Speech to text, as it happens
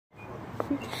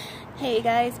Hey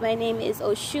guys, my name is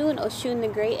Oshun the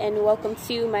Great, and welcome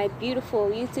to my beautiful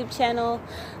YouTube channel.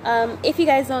 If you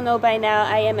guys don't know by now,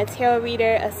 I am a tarot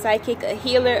reader, a psychic, a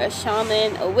healer, a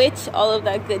shaman, a witch, all of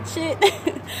that good shit.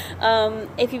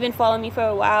 If you've been following me for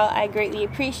a while, I greatly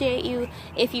appreciate you.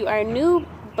 If you are new,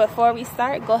 before we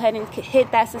start, go ahead and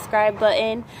hit that subscribe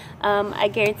button. I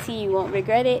guarantee you won't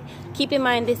regret it. Keep in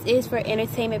mind, this is for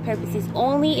entertainment purposes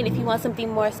only, and if you want something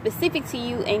more specific to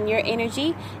you and your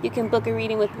energy, you can book a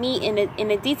reading with me in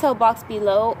the detail box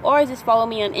below, or just follow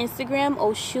me on Instagram,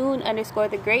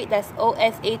 Oshun_the_great. That's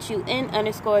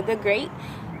OSHUN_the_great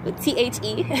with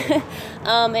THE.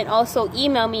 And also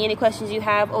email me any questions you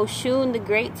have,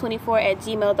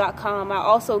 oshunthegreat24@gmail.com. I'll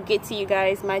also get to you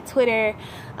guys my Twitter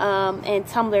and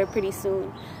Tumblr pretty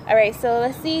soon. Alright, so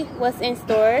let's see what's in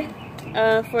store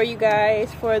for you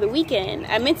guys for the weekend.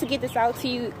 I meant to get this out to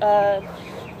you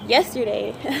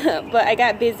yesterday, but I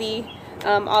got busy,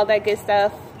 all that good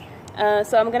stuff.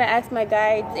 So I'm going to ask my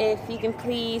guides if you can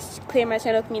please clear my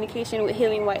channel communication with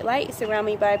healing white light, surround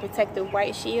me by protective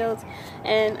white shields.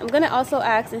 And I'm going to also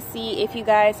ask and see if you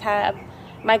guys have,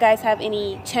 my guides have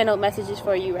any channeled messages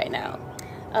for you right now.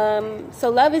 So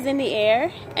love is in the air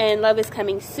and love is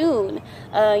coming soon.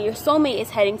 Your soulmate is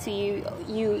heading to you,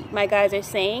 my guys are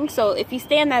saying. So if you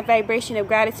stay on that vibration of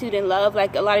gratitude and love,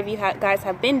 like a lot of you guys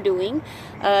have been doing,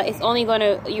 you're only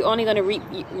gonna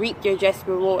reap your just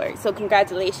reward. So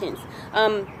congratulations.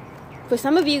 For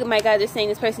some of you, my guys are saying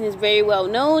this person is very well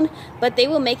known, but they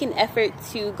will make an effort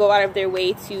to go out of their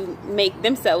way to make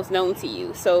themselves known to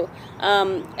you. So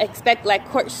expect like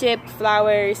courtship,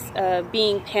 flowers,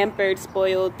 being pampered,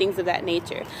 spoiled, things of that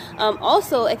nature.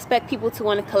 Also expect people to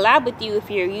want to collab with you if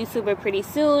you're a YouTuber pretty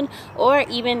soon, or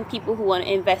even people who want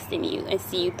to invest in you and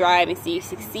see you thrive and see you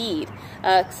succeed.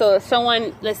 So if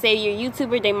someone, let's say you're a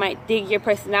YouTuber, they might dig your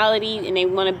personality and they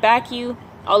want to back you.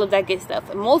 All of that good stuff.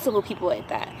 And multiple people at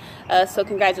that. So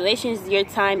congratulations, your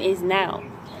time is now.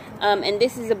 And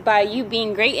this is about you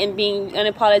being great and being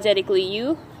unapologetically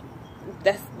you.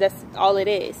 That's all it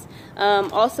is.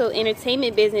 Also,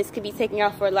 entertainment business could be taking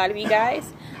off for a lot of you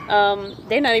guys.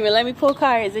 They're not even letting me pull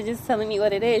cards. They're just telling me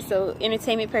what it is. So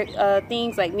entertainment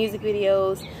things like music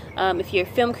videos. If you're a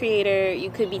film creator, you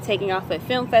could be taking off at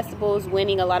film festivals,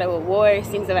 winning a lot of awards,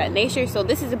 things of that nature. So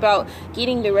this is about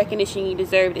getting the recognition you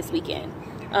deserve this weekend.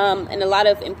 And a lot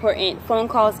of important phone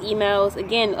calls, emails.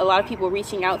 Again, a lot of people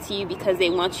reaching out to you because they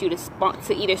want you to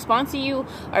either sponsor you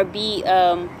or be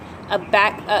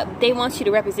they want you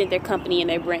to represent their company and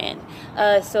their brand.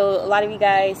 So a lot of you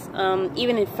guys,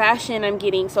 even in fashion, I'm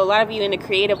getting. So a lot of you in the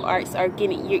creative arts are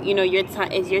getting. Your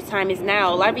time is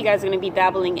now. A lot of you guys are going to be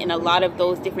dabbling in a lot of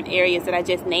those different areas that I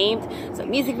just named. So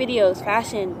music videos,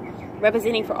 fashion.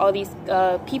 Representing for all these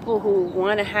people who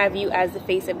want to have you as the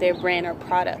face of their brand or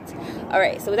product.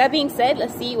 Alright, so with that being said,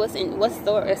 let's see what's in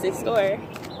store.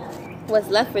 What's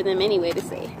left for them anyway to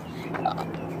say.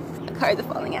 The cards are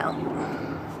falling out.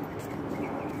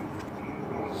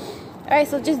 Alright,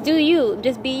 so just do you.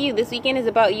 Just be you. This weekend is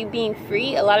about you being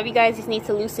free. A lot of you guys just need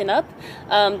to loosen up.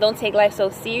 Don't take life so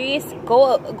serious.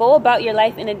 Go about your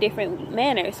life in a different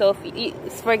manner. So if you,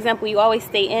 for example, you always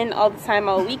stay in all the time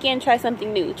all weekend, try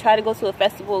something new. Try to go to a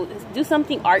festival. Do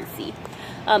something artsy.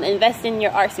 Invest in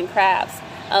your arts and crafts.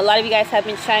 A lot of you guys have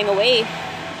been shying away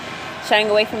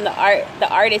from the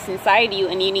artist inside you,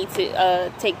 and you need to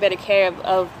take better care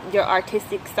of your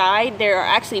artistic side. There are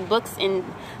actually books in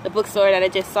the bookstore that I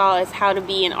just saw as how to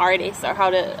be an artist, or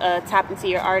how to tap into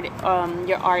your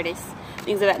artist,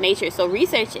 things of that nature. So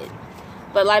research it.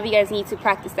 But a lot of you guys need to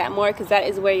practice that more, because that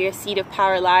is where your seat of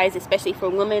power lies, especially for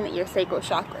women, your sacral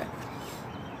chakra.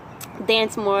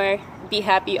 Dance more, be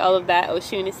happy, all of that.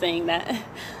 Oshun is saying that.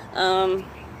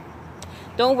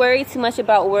 Don't worry too much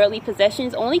about worldly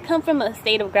possessions. Only come from a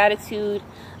state of gratitude.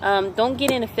 Don't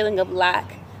get in a feeling of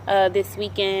lack this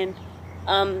weekend.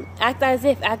 Act as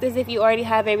if you already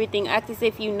have everything. Act as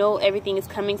if you know everything is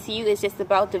coming to you. It's just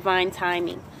about divine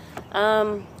timing.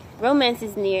 Romance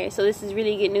is near, so this is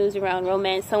really good news around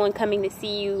romance. Someone coming to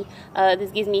see you. This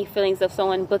gives me feelings of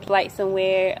someone booked light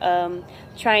somewhere,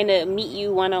 trying to meet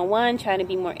you one-on-one, trying to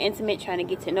be more intimate, trying to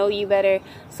get to know you better.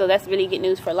 So that's really good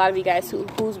news for a lot of you guys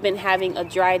who's been having a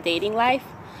dry dating life.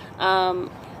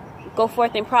 Go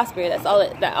forth and prosper. That's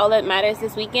all that matters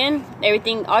this weekend.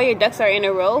 All your ducks are in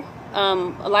a row.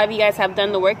 A lot of you guys have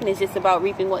done the work, and it's just about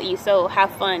reaping what you sow.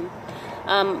 Have fun.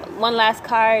 One last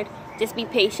card. Just be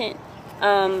patient.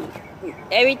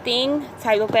 Everything,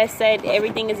 Ty Lopez said,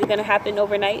 everything isn't going to happen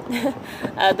overnight.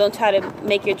 Don't try to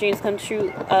make your dreams come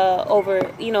true over,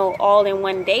 all in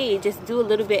one day. Just do a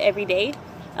little bit every day.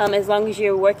 As long as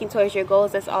you're working towards your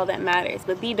goals, that's all that matters.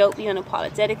 But be dope, be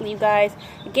unapologetically, you guys.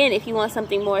 Again, if you want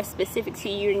something more specific to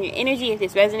you and your energy, if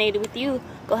this resonated with you,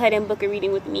 go ahead and book a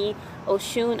reading with me,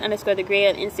 Oshun_the_Great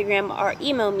on Instagram, or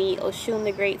email me,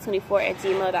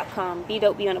 oshunthegreat24@gmail.com. Be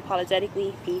dope, be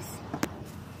unapologetically. Peace.